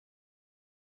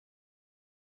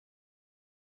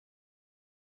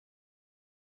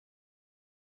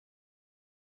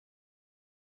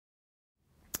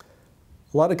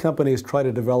A lot of companies try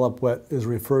to develop what is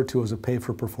referred to as a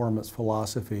pay-for-performance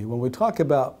philosophy. When we talk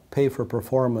about pay for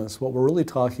performance, what we're really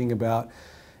talking about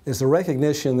is the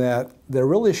recognition that there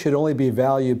really should only be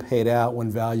value paid out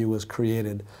when value is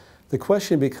created. The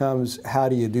question becomes, how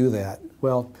do you do that?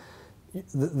 Well,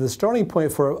 the starting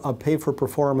point for a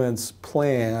pay-for-performance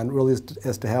plan really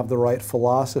is to have the right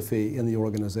philosophy in the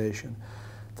organization.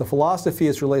 The philosophy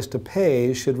as it relates to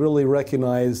pay should really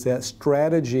recognize that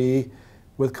strategy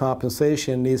with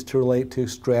compensation needs to relate to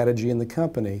strategy in the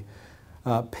company.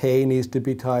 Pay needs to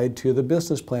be tied to the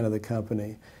business plan of the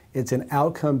company. It's an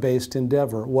outcome-based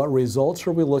endeavor. What results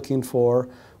are we looking for?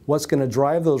 What's going to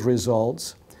drive those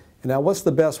results? And now, what's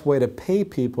the best way to pay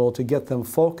people to get them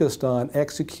focused on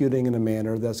executing in a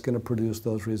manner that's going to produce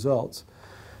those results?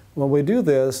 When we do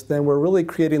this, then we're really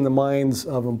creating in the minds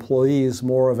of employees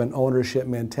more of an ownership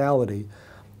mentality.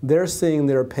 They're seeing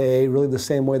their pay really the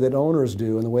same way that owners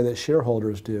do and the way that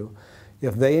shareholders do.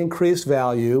 If they increase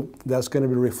value, that's going to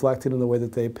be reflected in the way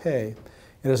that they pay.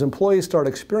 And as employees start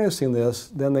experiencing this,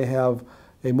 then they have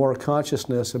a more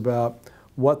consciousness about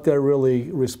what they're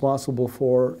really responsible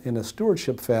for in a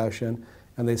stewardship fashion,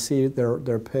 and they see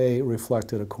their pay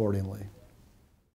reflected accordingly.